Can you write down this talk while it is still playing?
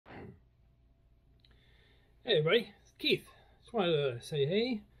Hey everybody, it's Keith. Just wanted to say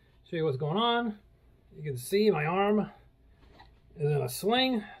hey, show you what's going on. You can see my arm is in a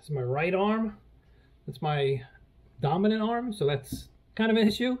sling. It's my right arm. That's my dominant arm, so that's kind of an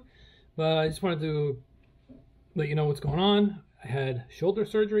issue. But I just wanted to let you know what's going on. I had shoulder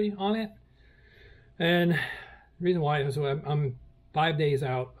surgery on it, and the reason why is I'm 5 days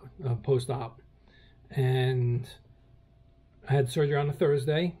out post-op, and I had surgery on a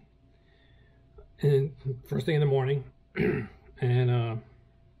Thursday. And first thing in the morning, and the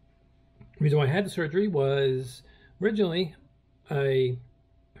reason why I had the surgery was originally I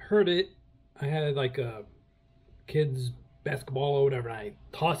hurt it. I had like a kid's basketball or whatever, and I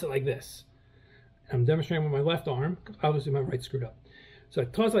tossed it like this. I'm demonstrating with my left arm, obviously my right screwed up. So I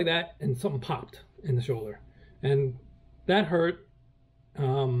tossed like that, and something popped in the shoulder, and that hurt.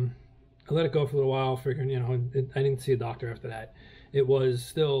 I let it go for a little while, figuring, I didn't see a doctor after that. It was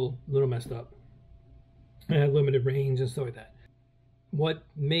still a little messed up. I had limited range and stuff like that. What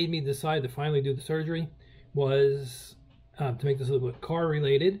made me decide to finally do the surgery was to make this a little bit car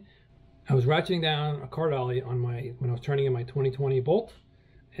related. I was ratcheting down a car dolly when I was turning in my 2020 Bolt,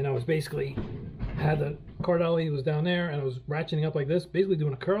 and I was basically had the car dolly was down there, and I was ratcheting up like this, basically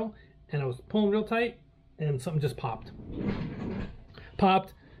doing a curl, and I was pulling real tight, and something just popped.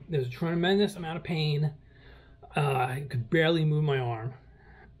 There's a tremendous amount of pain. I could barely move my arm.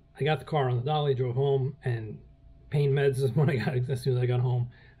 I got the car on the dolly, drove home, and pain meds is when I got as soon as I got home.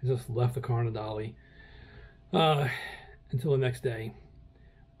 I just left the car on the dolly until the next day.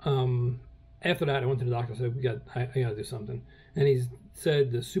 After that, I went to the doctor and said, I got to do something. And he said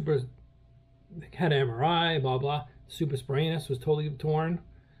had an MRI, blah, blah. Supraspinatus was totally torn.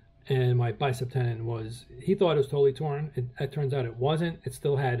 And my bicep tendon he thought it was totally torn. It turns out it wasn't. It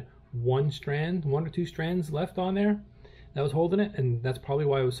still had one or two strands left on there that was holding it, and that's probably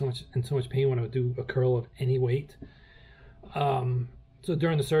why I was in so much pain when I would do a curl of any weight. So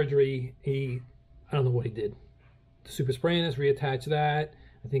during the surgery, I don't know what he did. The supraspinatus, reattached that.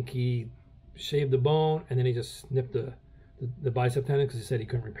 I think he shaved the bone, and then he just snipped the bicep tendon because he said he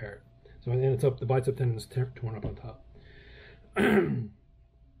couldn't repair it. So then the bicep tendon is torn up on top.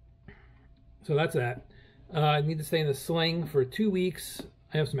 So that's that. I need to stay in the sling for 2 weeks.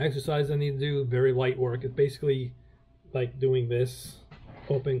 I have some exercises I need to do, very light work. It's basically like doing this,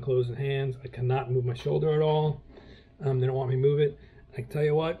 open, closing hands. I cannot move my shoulder at all. They don't want me to move it. I can tell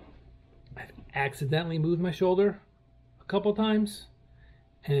you what, I've accidentally moved my shoulder a couple times,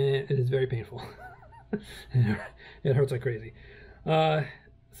 and it is very painful. It hurts like crazy. So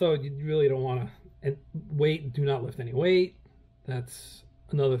you really don't want to, and weight, do not lift any weight. That's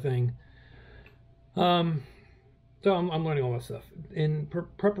another thing. So I'm learning all that stuff. In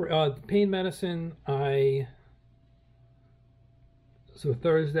pain medicine, so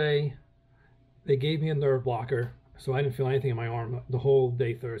Thursday, they gave me a nerve blocker, so I didn't feel anything in my arm the whole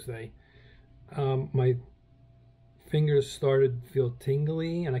day Thursday. My fingers started to feel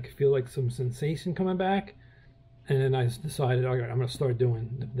tingly, and I could feel like some sensation coming back. And then I decided, all right, I'm going to start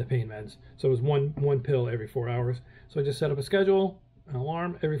doing the pain meds. So it was one pill every 4 hours. So I just set up a schedule, an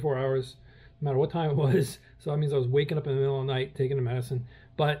alarm every 4 hours, no matter what time it was. So that means I was waking up in the middle of the night taking the medicine,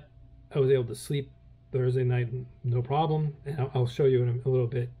 but I was able to sleep Thursday night, no problem. And I'll show you in a little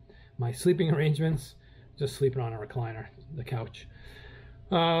bit my sleeping arrangements. Just sleeping on a recliner, the couch.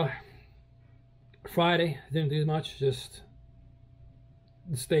 Friday, I didn't do much, just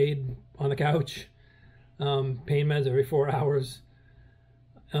stayed on the couch. Pain meds every 4 hours.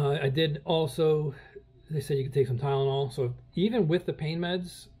 I did also, they said you could take some Tylenol. So even with the pain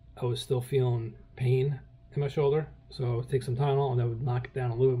meds, I was still feeling pain in my shoulder. So I would take some Tylenol, and that would knock it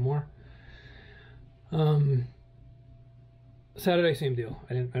down a little bit more. Saturday, same deal.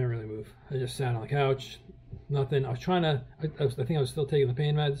 I didn't really move. I just sat on the couch, nothing. I was trying to, I think I was still taking the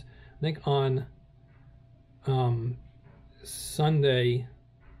pain meds. I think on Sunday,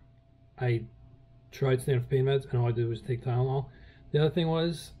 I tried staying for pain meds, and all I did was take Tylenol. The other thing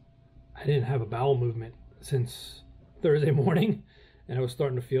was, I didn't have a bowel movement since Thursday morning, and I was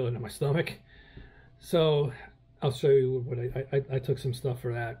starting to feel it in my stomach. So I'll show you what I took some stuff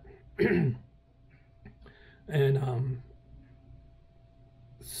for that. And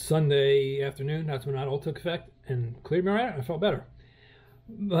Sunday afternoon, that's when that all took effect and cleared me right out. I felt better.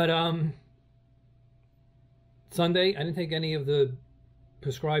 But Sunday, I didn't take any of the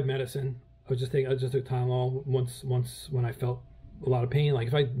prescribed medicine. I just took Tylenol once when I felt a lot of pain. Like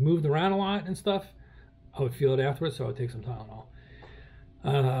if I moved around a lot and stuff, I would feel it afterwards, so I would take some Tylenol.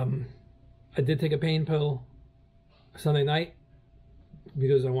 I did take a pain pill Sunday night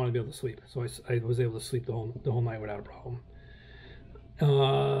because I wanted to be able to sleep. So I was able to sleep the whole night without a problem.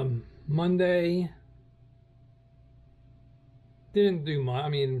 Monday, Didn't do much. I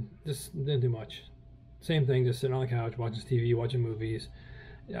mean, just didn't do much. Same thing, just sitting on the couch, watching TV, watching movies.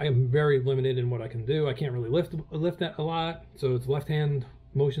 I'm very limited in what I can do. I can't really lift that a lot, so it's left hand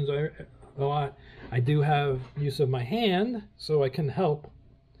motions a lot. I do have use of my hand, so I can help.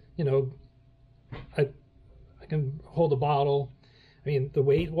 You know, I can hold a bottle. I mean, the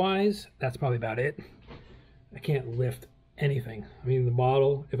weight wise, that's probably about it. I can't lift anything. I mean, the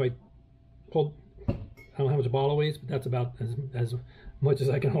bottle, if I hold, I don't know how much a bottle weighs, but that's about as much as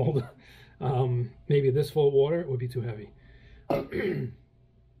I can hold. Maybe this full of water would be too heavy.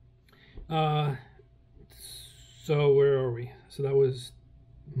 So where are we? So that was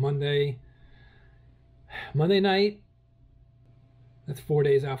Monday night. That's 4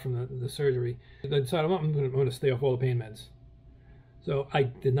 days out from the surgery. I decided I'm going to stay off all the pain meds. So I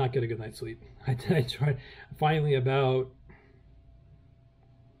did not get a good night's sleep. I tried finally about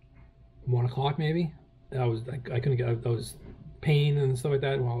 1 o'clock maybe. I couldn't get. I was pain and stuff like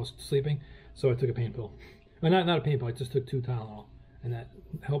that while I was sleeping. So I took a pain pill. Well, not a pain pill. I just took 2 Tylenol, and that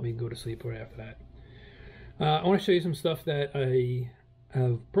helped me go to sleep right after that. I want to show you some stuff that I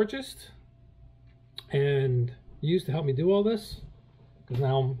have purchased and used to help me do all this. Because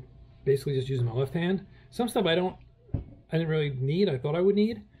now I'm basically just using my left hand. Some stuff I didn't really need. I thought I would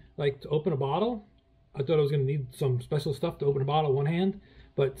need, like to open a bottle. I thought I was going to need some special stuff to open a bottle one hand.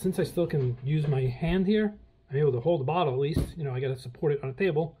 But since I still can use my hand here, I'm able to hold the bottle at least. You know, I got to support it on a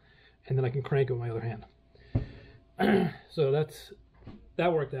table, and then I can crank it with my other hand. So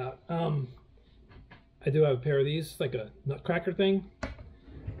that worked out. I do have a pair of these, like a nutcracker thing,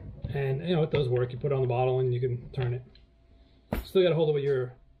 and you know it does work. You put it on the bottle and you can turn it. Still got to hold it with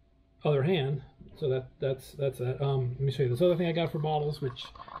your other hand. So that's that. Let me show you this other thing I got for bottles, which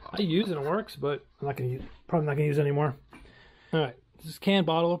I use and it works, but I'm not gonna probably not gonna use it anymore. All right, this can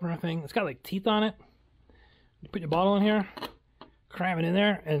bottle opener thing. It's got like teeth on it. You put your bottle in here, cram it in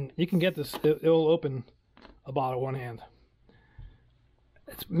there, and you can get this. It will open a bottle with one hand.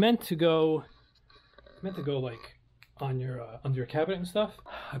 It's meant to go like on your under your cabinet and stuff.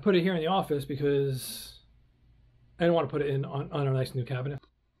 I put it here in the office because I didn't want to put it in on a nice new cabinet.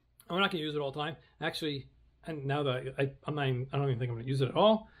 I'm not gonna use it all the time. Actually, and now that I don't even think I'm gonna use it at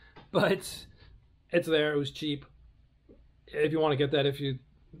all. But it's there. It was cheap. If you want to get that,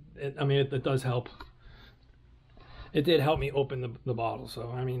 I mean, it does help. It did help me open the bottle. So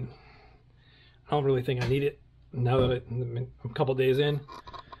I mean, I don't really think I need it now that I'm a couple days in.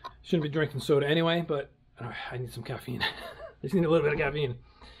 Shouldn't be drinking soda anyway, but I need some caffeine. I just need a little bit of caffeine.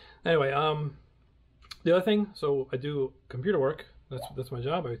 Anyway, the other thing, so I do computer work. That's my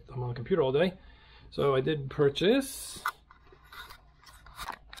job. I'm on the computer all day. So I did purchase.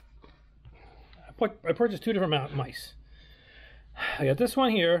 I purchased 2 different mice. I got this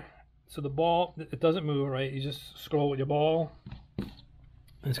one here. So the ball, it doesn't move, right? You just scroll with your ball. And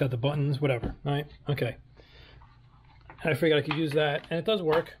it's got the buttons, whatever, right? Okay. And I figured I could use that, and it does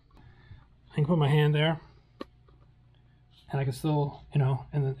work. I can put my hand there, and I can still, you know,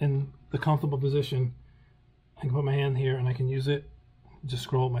 in the comfortable position, I can put my hand here, and I can use it. Just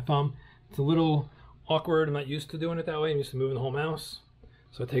scroll with my thumb. It's a little awkward. I'm not used to doing it that way. I'm used to moving the whole mouse,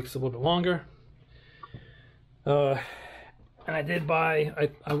 so it takes a little bit longer. And I did buy.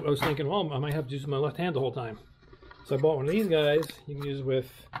 I was thinking, well, I might have to use my left hand the whole time, so I bought one of these guys. You can use with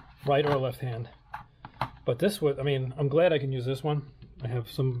right or left hand. But this would, I mean, I'm glad I can use this one. I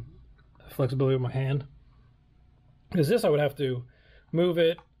have some flexibility with my hand. Because this, I would have to move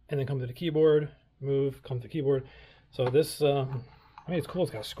it and then come to the keyboard, come to the keyboard. So this, I mean, it's cool.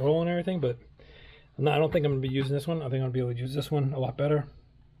 It's got a scroll and everything, but I don't think I'm going to be using this one. I think I'm going to be able to use this one a lot better.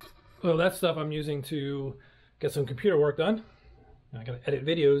 So that stuff I'm using to get some computer work done. I got to edit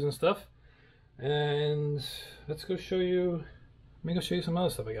videos and stuff. And let's go show you, let me go show you some other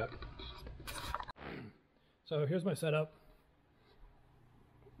stuff I got. So here's my setup.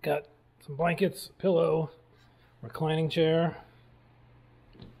 Got some blankets, pillow, reclining chair.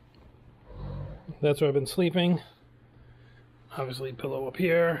 That's where I've been sleeping. Obviously pillow up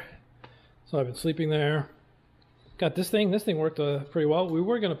here. So I've been sleeping there. Got this thing. This thing worked pretty well. We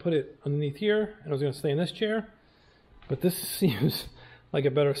were going to put it underneath here, and I was going to stay in this chair. But this seems like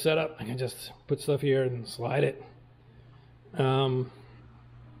a better setup. I can just put stuff here and slide it.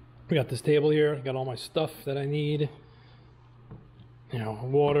 We got this table here. I got all my stuff that I need. You know,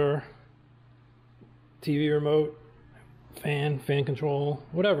 water, TV remote, fan control,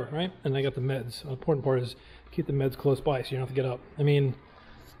 whatever, right? And I got the meds. The important part is keep the meds close by so you don't have to get up. I mean,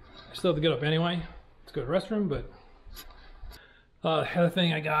 I still have to get up anyway. Let's go to the restroom, but the other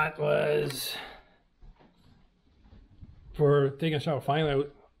thing I got was for taking a shower.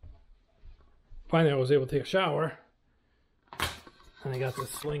 Finally I was able to take a shower. And I got this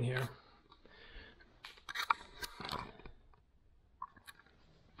sling here.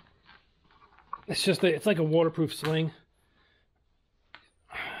 It's just it's like a waterproof sling.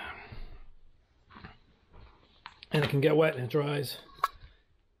 And it can get wet and it dries.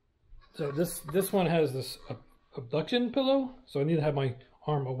 So this one has this abduction pillow, so I need to have my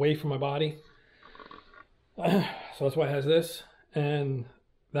arm away from my body. So that's why it has this. And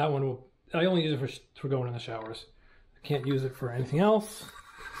that one I only use it for going in the showers. I can't use it for anything else.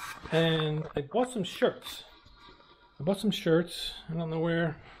 And I bought some shirts. I don't know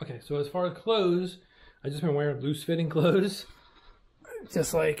where. Okay, so as far as clothes, I've just been wearing loose fitting clothes.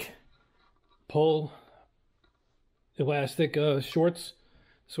 Just like pull elastic shorts.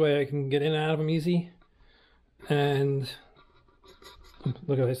 This way I can get in and out of them easy. And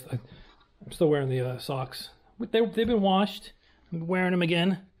look at this. I'm still wearing the socks. They've been washed. I'm wearing them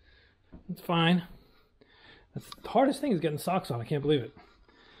again. It's fine. The hardest thing is getting socks on. I can't believe it.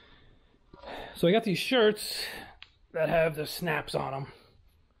 So I got these shirts that have the snaps on them.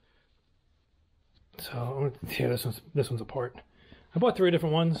 So here, this one's apart. I bought 3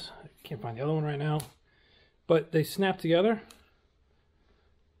 different ones. I can't find the other one right now. But they snap together.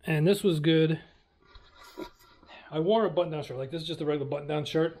 And this was good. I wore a button-down shirt. Like, this is just a regular button-down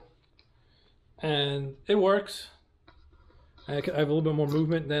shirt. And it works. I have a little bit more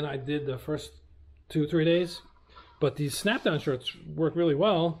movement than I did the first 2-3 days. But these snap-down shirts work really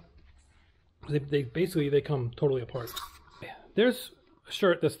well. They basically come totally apart. There's a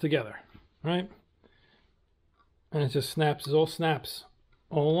shirt that's together, right? And it just snaps. It all snaps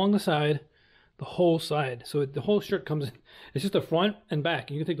all along the side, the whole side. So the whole shirt comes in. It's just the front and back.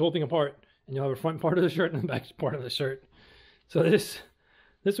 You can take the whole thing apart, and you'll have a front part of the shirt and the back part of the shirt. So this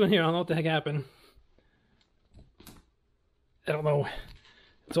one here, I don't know what the heck happened. I don't know.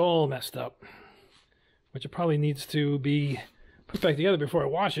 It's all messed up, which it probably needs to be put back together before I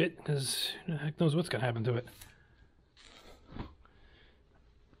wash it, because who the heck knows what's gonna happen to it.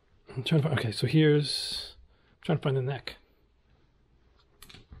 I'm trying to find, okay, so I'm trying to find the neck.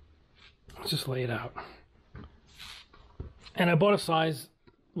 Let's just lay it out. And I bought a size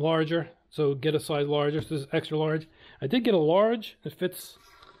larger, so get a size larger. So this is extra large. I did get a large. It fits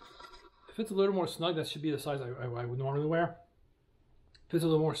a little more snug. That should be the size I would normally wear. Fits a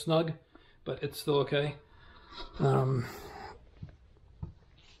little more snug, but it's still okay.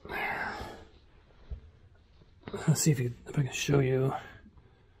 Let's see if I can show you.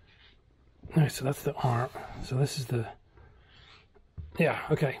 All right, so that's the arm. So this is the, yeah,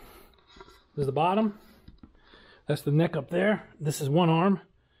 okay. This is the bottom. That's the neck up there. This is one arm.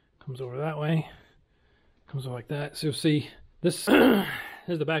 Comes over that way. Comes over like that. So you'll see this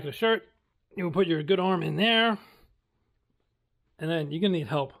is the back of the shirt. You will put your good arm in there. And then you're gonna need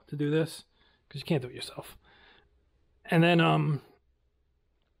help to do this because you can't do it yourself. And then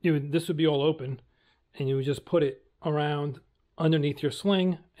this would be all open, and you would just put it around underneath your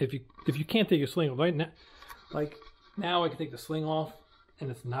sling. If you can't take your sling off, right now, like now I can take the sling off, and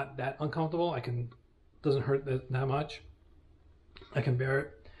it's not that uncomfortable. Doesn't hurt that much. I can bear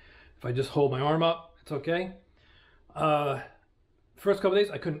it. If I just hold my arm up, it's okay. First couple days,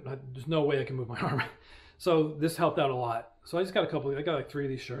 I couldn't. There's no way I can move my arm. So this helped out a lot. So I just got I got like 3 of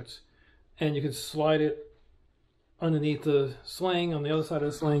these shirts, and you can slide it underneath the sling on the other side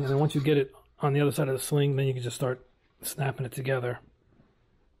of the sling, and then once you get it on the other side of the sling, then you can just start snapping it together.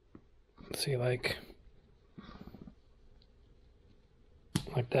 Let's see, like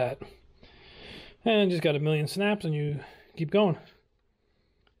that. And just got a million snaps, and you keep going.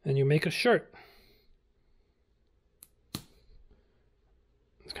 And you make a shirt.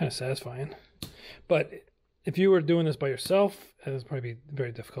 It's kind of satisfying. But if you were doing this by yourself, it would probably be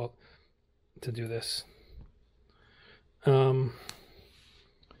very difficult to do this.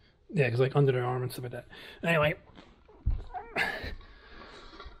 Yeah, because like under the arm and stuff like that. Anyway,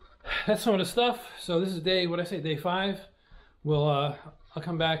 that's some of the stuff. So this is day 5. I'll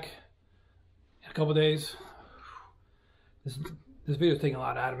come back in a couple days. This video is taking a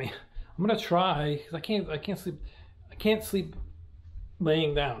lot out of me. I'm gonna try, because I can't sleep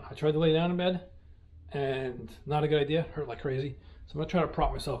laying down. I tried to lay down in bed, and not a good idea. Hurt like crazy. So I'm gonna try to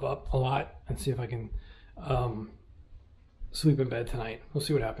prop myself up a lot and see if I can sleep in bed tonight. We'll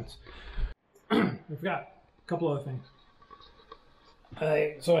see what happens. I forgot a couple other things.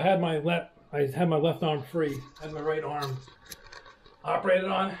 So I had my left arm free. I had my right arm operated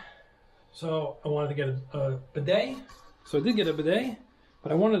on. So I wanted to get a bidet. So I did get a bidet,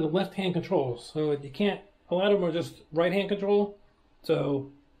 but I wanted the left-hand controls. So you can't. A lot of them are just right-hand control.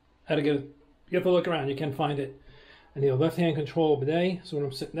 So I had to you have to look around. You can't find it. I need a left-hand control bidet. So when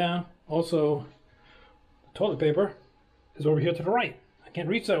I'm sitting down, also toilet paper is over here to the right. I can't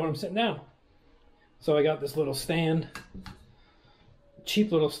reach that when I'm sitting down. So I got this little stand,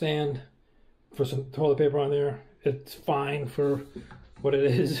 cheap little stand for some toilet paper on there. It's fine for what it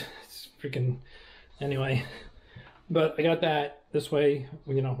is. It's freaking, anyway. But I got that this way,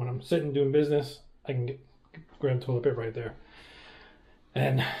 you know, when I'm sitting doing business, I can grab toilet paper right there.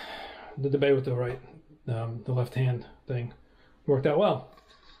 And the debate with the left hand thing worked out well.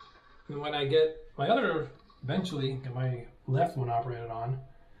 And when I get my eventually get my left one operated on,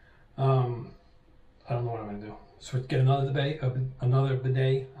 I don't know what I'm gonna do. So get another bidet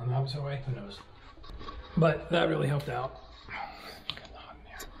on the opposite way. Who knows? But that really helped out.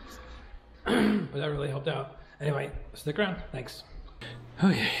 But that really helped out. Anyway, stick around. Thanks.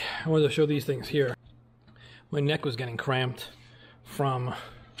 Okay, I wanted to show these things here. My neck was getting cramped from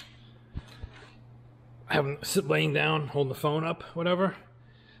laying down, holding the phone up, whatever.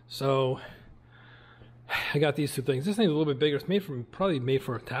 So I got these two things. This thing's a little bit bigger. It's probably made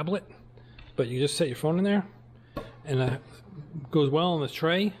for a tablet, but you just set your phone in there, and it goes well on the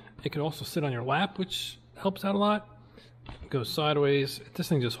tray. It can also sit on your lap, which helps out a lot. It goes sideways. This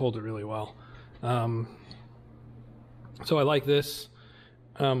thing just holds it really well. So I like this.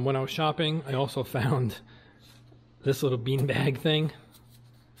 When I was shopping, I also found this little beanbag thing.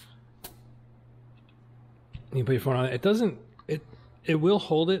 You put your phone on it. It will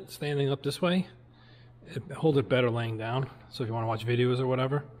hold it standing up this way. It holds it better laying down. So if you want to watch videos or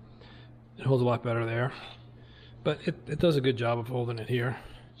whatever, it holds a lot better there. But it does a good job of holding it here.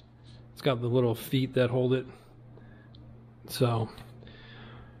 It's got the little feet that hold it. So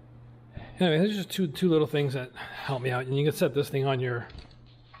anyway, there's just two little things that help me out. And you can set this thing on your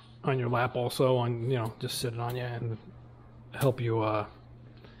lap also, you know, just sit it on you and help you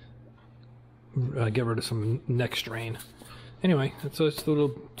get rid of some neck strain. Anyway, it's a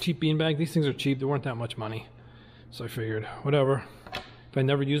little cheap beanbag. These things are cheap. They weren't that much money. So I figured, whatever. If I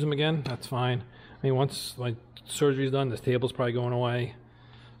never use them again, that's fine. I mean, once my surgery's done, this table's probably going away.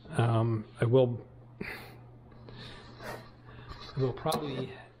 I will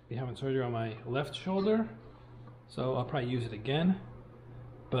probably be having surgery on my left shoulder, so I'll probably use it again.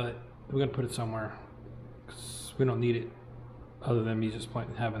 But we're gonna put it somewhere because we don't need it other than me just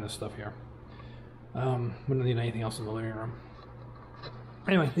having this stuff here. We don't need anything else in the living room.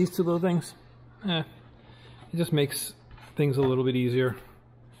 Anyway, these two little things, it just makes things a little bit easier.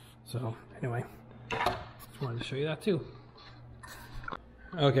 So anyway, just wanted to show you that too.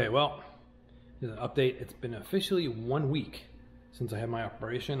 Okay, well, here's an update. It's been officially 1 week since I had my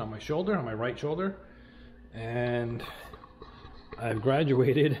operation on my shoulder, on my right shoulder, and I've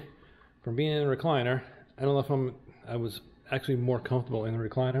graduated from being in a recliner. I don't know if I was actually more comfortable in the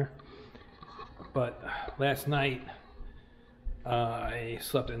recliner, but last night I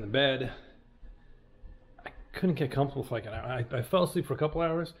slept in the bed. I couldn't get comfortable for like an hour. I fell asleep for a couple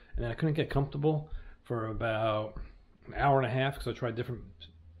hours, and then I couldn't get comfortable for about an hour and a half because I tried different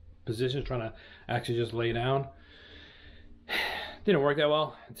positions trying to actually just lay down. Didn't work that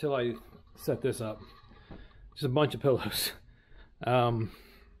well until I set this up. Just a bunch of pillows. A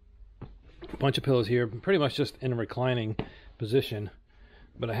bunch of pillows here, pretty much just in a reclining position,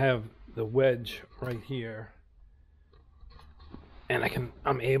 but I have the wedge right here, and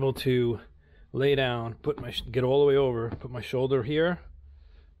I'm able to lay down, get all the way over, put my shoulder here,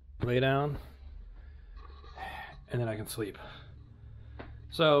 lay down, and then I can sleep.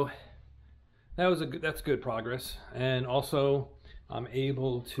 So that's good progress. And also I'm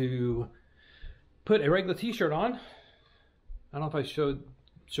able to put a regular t-shirt on. I don't know if I showed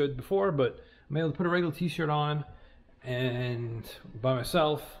before, but I'm able to put a regular t-shirt on, and by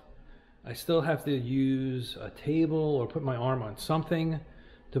myself. I still have to use a table or put my arm on something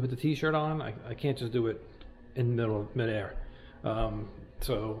to put the t-shirt on. I can't just do it in the middle of midair.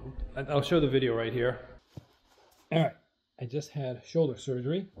 So I'll show the video right here. All right, I just had shoulder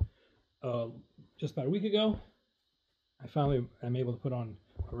surgery just about a week ago. I finally am able to put on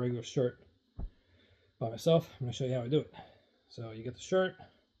a regular shirt by myself. I'm going to show you how I do it. So you get the shirt.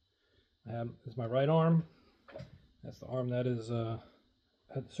 This is my right arm. That's the arm that is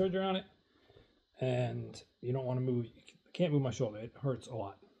had the surgery on it, and you don't want to move. You can't move my shoulder. It hurts a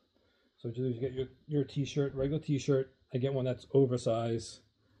lot. So what you do is you get your t-shirt, regular t-shirt. I get one that's oversized.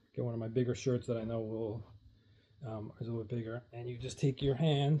 Get one of my bigger shirts that I know will is a little bit bigger, and you just take your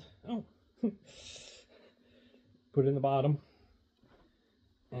hand, put it in the bottom,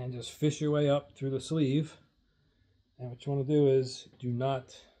 and just fish your way up through the sleeve. And what you want to do is do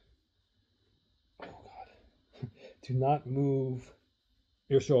not move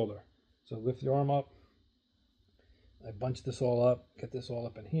your shoulder. So lift your arm up. I bunch this all up, get this all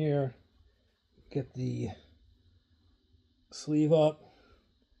up in here, get the sleeve up.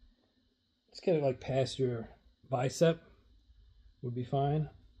 Just get it like past your bicep would be fine.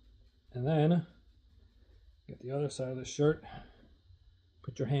 And then get the other side of the shirt.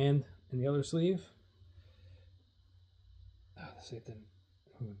 Put your hand in the other sleeve. See if then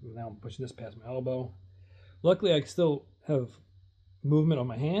now I'm pushing this past my elbow. Luckily, I still have movement on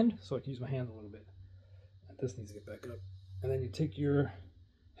my hand, so I can use my hand a little bit. And this needs to get back up. And then you take your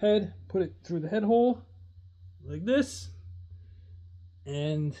head, put it through the head hole like this,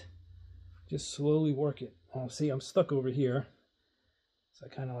 and just slowly work it. See, I'm stuck over here, so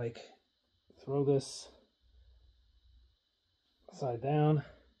I kind of like throw this side down,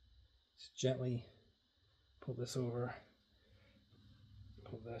 just gently pull this over,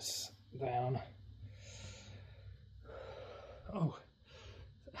 pull this down. Oh,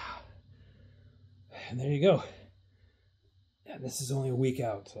 and there you go. And this is only a week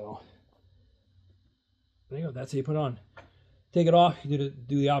out, so there you go. That's how you put it on. Take it off. You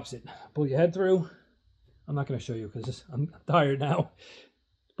do the opposite. Pull your head through. I'm not going to show you because I'm tired now.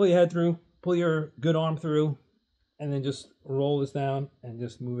 Pull your head through. Pull your good arm through, and then just roll this down and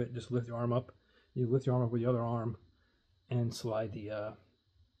just move it. Just lift your arm up. You lift your arm up with the other arm and slide the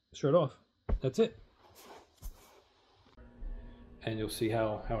shirt off. That's it. And you'll see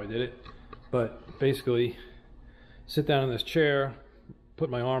how I did it. But basically, sit down in this chair, put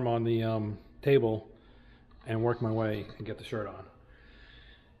my arm on the table, and work my way and get the shirt on.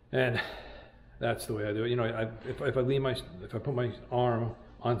 And that's the way I do it. You know, if I put my arm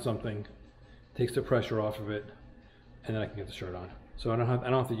on something, it takes the pressure off of it, and then I can get the shirt on. So I don't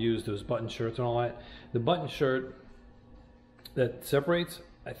have to use those button shirts and all that. The button shirt that separates,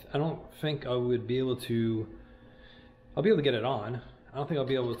 I don't think I would be able to. I'll be able to get it on. I don't think I'll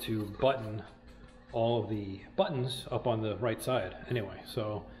be able to button all of the buttons up on the right side anyway.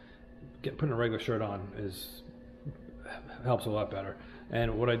 So putting a regular shirt on helps a lot better.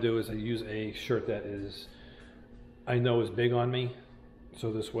 And what I do is I use a shirt that I know is big on me,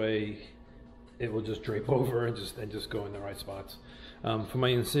 so this way it will just drape over and just go in the right spots. For my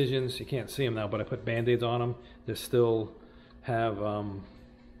incisions, you can't see them now, but I put band-aids on them. They still have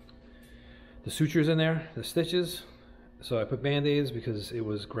the sutures in there, the stitches. So I put band-aids because it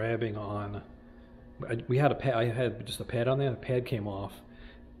was grabbing on. I had just a pad on there. The pad came off,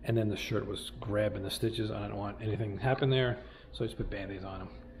 and then the shirt was grabbing the stitches. I don't want anything to happen there, so I just put band-aids on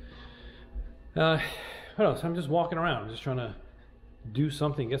them. What else? I'm just walking around. I'm just trying to do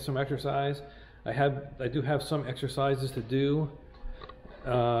something, get some exercise. I do have some exercises to do.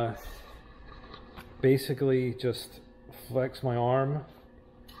 Basically, just flex my arm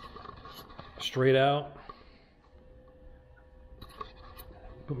straight out.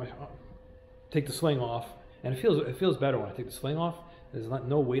 Take the sling off, and it feels better when I take the sling off. There's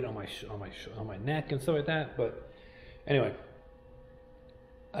no weight on my neck and stuff like that. But anyway,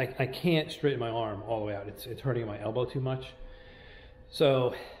 I can't straighten my arm all the way out. It's hurting my elbow too much.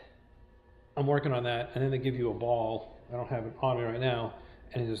 So I'm working on that. And then they give you a ball. I don't have it on me right now,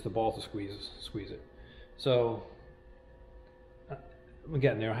 and it's just the ball to squeeze it. So I'm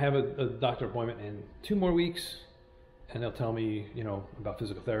getting there. I have a doctor appointment in 2 more weeks. And they'll tell me, you know, about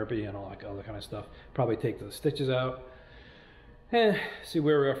physical therapy and all that other kind of stuff. Probably take the stitches out and see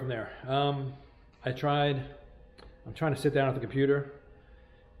where we are from there. I'm trying to sit down at the computer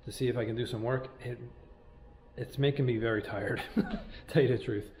to see if I can do some work. It's making me very tired, to tell you the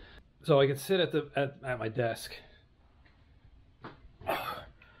truth. So I can sit at my desk,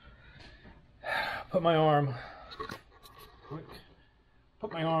 put my arm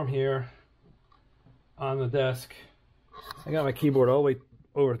here on the desk. I got my keyboard all the way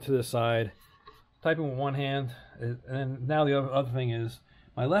over to this side, typing with one hand, and then now the other thing is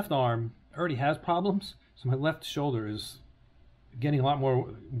my left arm already has problems, so my left shoulder is getting a lot more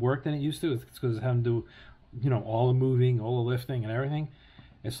work than it used to. It's because it's having to do, you know, all the moving, all the lifting and everything.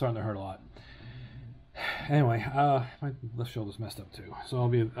 It's starting to hurt a lot. Anyway, my left shoulder's messed up too, so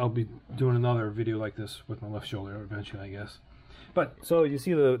I'll be doing another video like this with my left shoulder eventually, I guess. But so you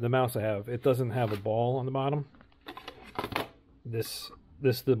see the mouse I have, it doesn't have a ball on the bottom. This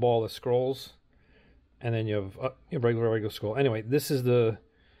is the ball that scrolls, and then you have a regular scroll. Anyway, this is the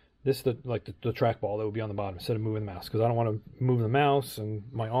trackball that would be on the bottom instead of moving the mouse, because I don't want to move the mouse and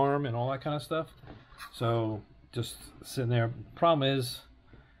my arm and all that kind of stuff. So just sitting there. Problem is,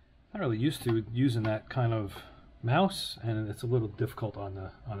 I'm not really used to using that kind of mouse, and it's a little difficult on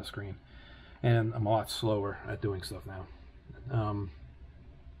the screen, and I'm a lot slower at doing stuff now.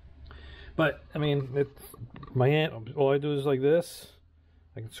 But I mean, my hand, all I do is like this.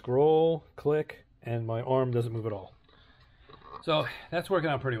 I can scroll, click, and my arm doesn't move at all. So that's working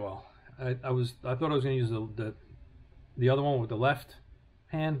out pretty well. I thought I was going to use the other one with the left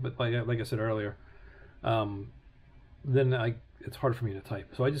hand, but like I said earlier, then it's hard for me to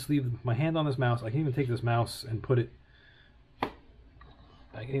type. So I just leave my hand on this mouse. I can even take this mouse and put it,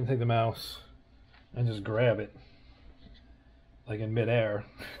 I can even take the mouse and just grab it like in midair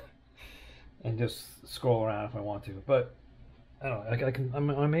and just scroll around if I want to. But I don't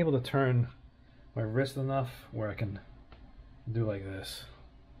know, I'm able to turn my wrist enough where I can do like this.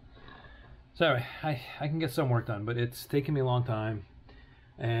 So anyway, I can get some work done, but it's taking me a long time,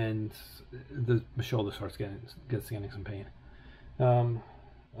 and my shoulder starts getting some pain. Other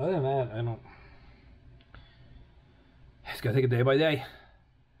than that, I don't. Just gotta take it day by day.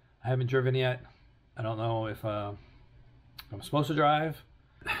 I haven't driven yet. I don't know if I'm supposed to drive.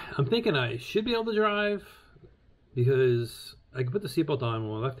 I'm thinking I should be able to drive because I can put the seatbelt on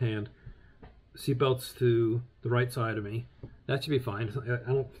with my left hand. Seatbelt's to the right side of me. That should be fine.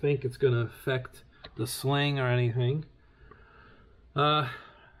 I don't think it's going to affect the sling or anything. I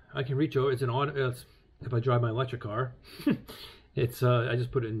can reach over. It's an auto. If I drive my electric car, it's. I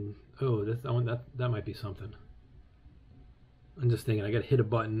just put it in. Oh, that might be something. I'm just thinking. I got to hit a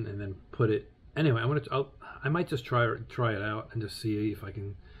button and then put it. Anyway, I might just try it out and just see if I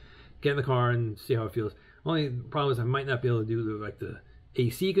can get in the car and see how it feels. Only problem is I might not be able to do the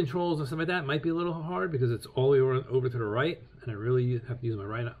AC controls and stuff like that. It might be a little hard because it's all the way over to the right, and I really have to use my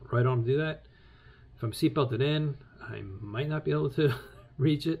right arm to do that. If I'm seatbelted in, I might not be able to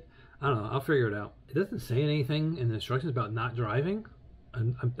reach it. I don't know. I'll figure it out. It doesn't say anything in the instructions about not driving.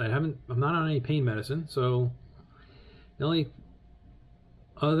 I'm not on any pain medicine, so the only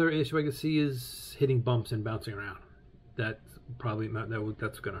other issue I could see is hitting bumps and bouncing around. That's going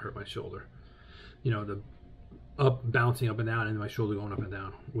to hurt my shoulder. You know, the bouncing up and down, and my shoulder going up and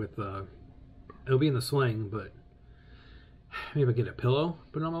down. With it'll be in the sling, but maybe I get a pillow,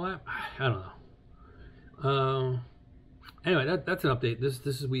 put it on my lap. I don't know. Anyway, that's an update. This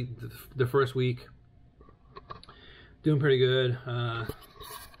is the first week. Doing pretty good.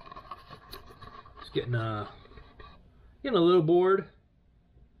 Just getting a little bored.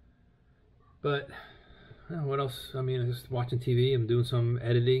 But what else? I mean, just watching TV. I'm doing some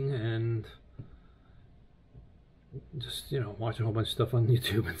editing and just, watching a whole bunch of stuff on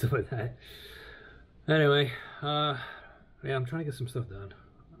YouTube and stuff like that. Anyway, yeah, I'm trying to get some stuff done.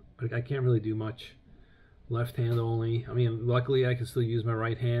 But I can't really do much. Left hand only. I mean, luckily I can still use my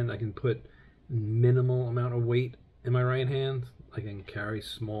right hand. I can put minimal amount of weight in my right hand. I can carry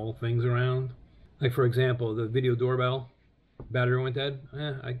small things around. Like, for example, the video doorbell. Battery went dead.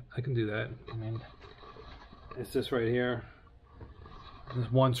 I can do that. I mean, it's this right here.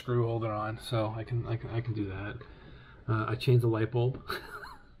 There's one screw holding on, so I can do that. I changed the light bulb.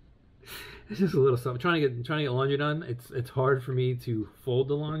 It's just a little stuff. Trying to get laundry done. It's hard for me to fold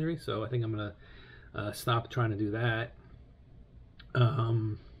the laundry, so I think I'm gonna stop trying to do that.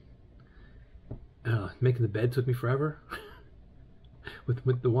 Making the bed took me forever.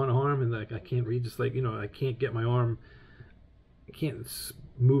 with the one arm, and I can't read. Just I can't get my arm. I can't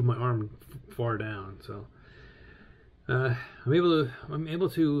move my arm far down, so I'm able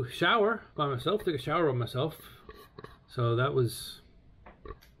to shower by myself. Take a shower by myself, so that was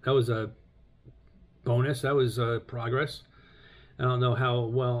a bonus. That was progress. I don't know how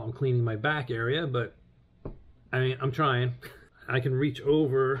well I'm cleaning my back area, but I mean, I'm trying. I can reach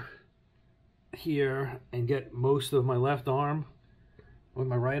over here and get most of my left arm with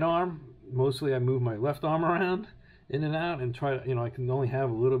my right arm. Mostly I move my left arm around in and out and try to, I can only have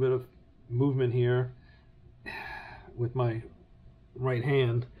a little bit of movement here with my right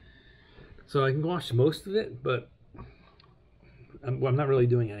hand. So I can wash most of it, but I'm not really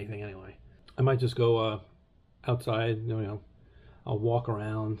doing anything anyway. I might just go outside, I'll walk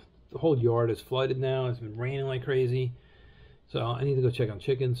around. The whole yard is flooded now. It's been raining like crazy. So I need to go check on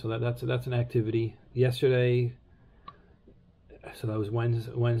chickens. So that's an activity. Yesterday, so that was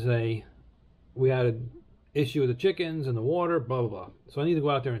Wednesday, we had an issue with the chickens and the water, blah, blah, blah. So I need to go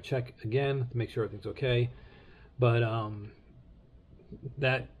out there and check again to make sure everything's okay. But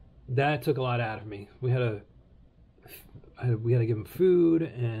that took a lot out of me. We had to give them food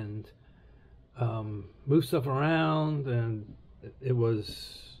and move stuff around, and it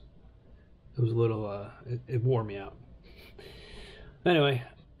was a little it wore me out. Anyway,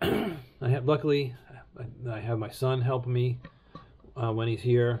 luckily I have my son helping me when he's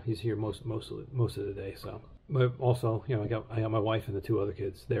here. He's here most of the day. So, but also, I got my wife and the two other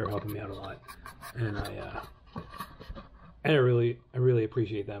kids. They're helping me out a lot, and I really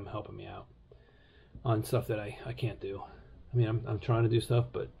appreciate them helping me out on stuff that I can't do. I mean, I'm trying to do stuff,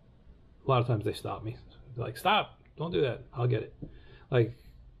 but a lot of times they stop me. They're like, "Stop! Don't do that. I'll get it." Like,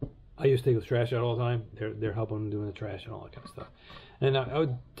 I used to take the trash out all the time. They're helping doing the trash and all that kind of stuff. And I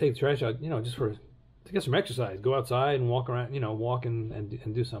would take the trash out, you know, just to get some exercise. Go outside and walk around, you know, walk and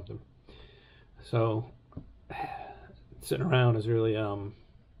do something. So sitting around is really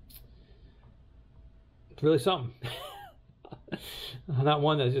it's really something. I'm not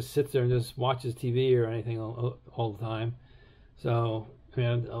one that just sits there and just watches TV or anything all the time. So I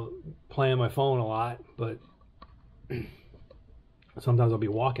mean, I'll play on my phone a lot, but sometimes I'll be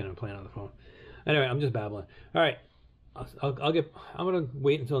walking and playing on the phone. Anyway, I'm just babbling. All right, I'm gonna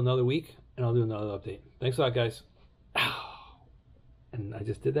wait until another week and I'll do another update. Thanks a lot, guys. And I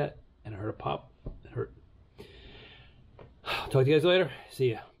just did that and I heard a pop. It hurt. Talk to you guys later.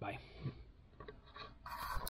 See ya. Bye.